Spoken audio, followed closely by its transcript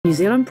New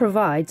Zealand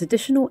provides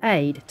additional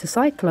aid to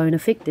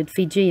cyclone-affected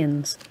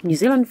Fijians. New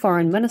Zealand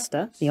Foreign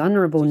Minister, the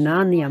Honourable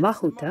Ngānia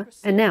Mahuta,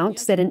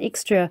 announced that an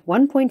extra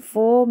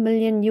 $1.4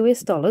 million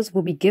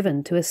will be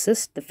given to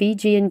assist the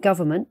Fijian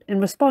government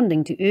in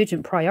responding to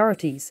urgent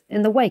priorities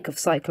in the wake of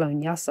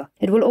Cyclone Yasa.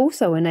 It will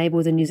also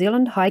enable the New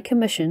Zealand High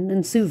Commission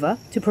in Suva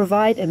to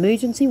provide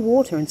emergency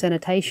water and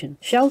sanitation,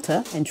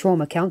 shelter and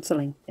trauma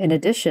counselling. In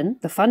addition,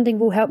 the funding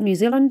will help New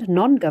Zealand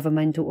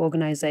non-governmental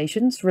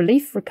organisations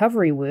relief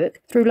recovery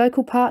work through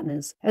local partners,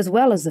 as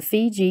well as the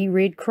Fiji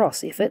Red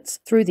Cross efforts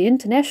through the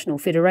International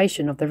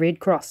Federation of the Red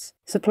Cross.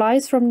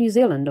 Supplies from New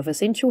Zealand of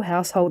essential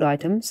household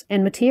items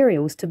and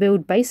materials to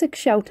build basic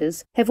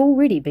shelters have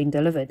already been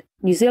delivered.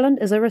 New Zealand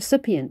is a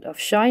recipient of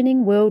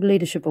Shining World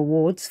Leadership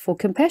Awards for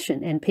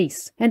Compassion and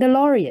Peace, and a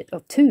laureate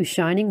of 2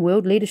 Shining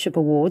World Leadership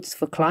Awards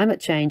for Climate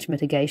Change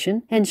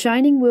Mitigation and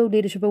Shining World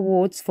Leadership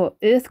Awards for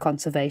Earth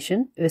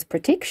Conservation, Earth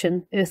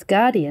Protection, Earth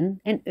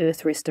Guardian, and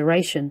Earth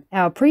Restoration.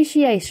 Our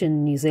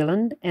appreciation, New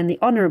Zealand, and the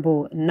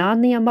Honourable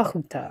Ngānia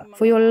Mahuta,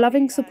 for your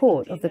loving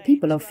support of the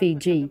people of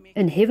Fiji.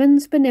 In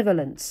heaven's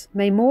benevolence,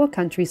 may more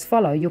countries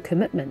follow your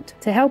commitment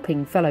to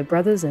helping fellow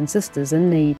brothers and sisters in need.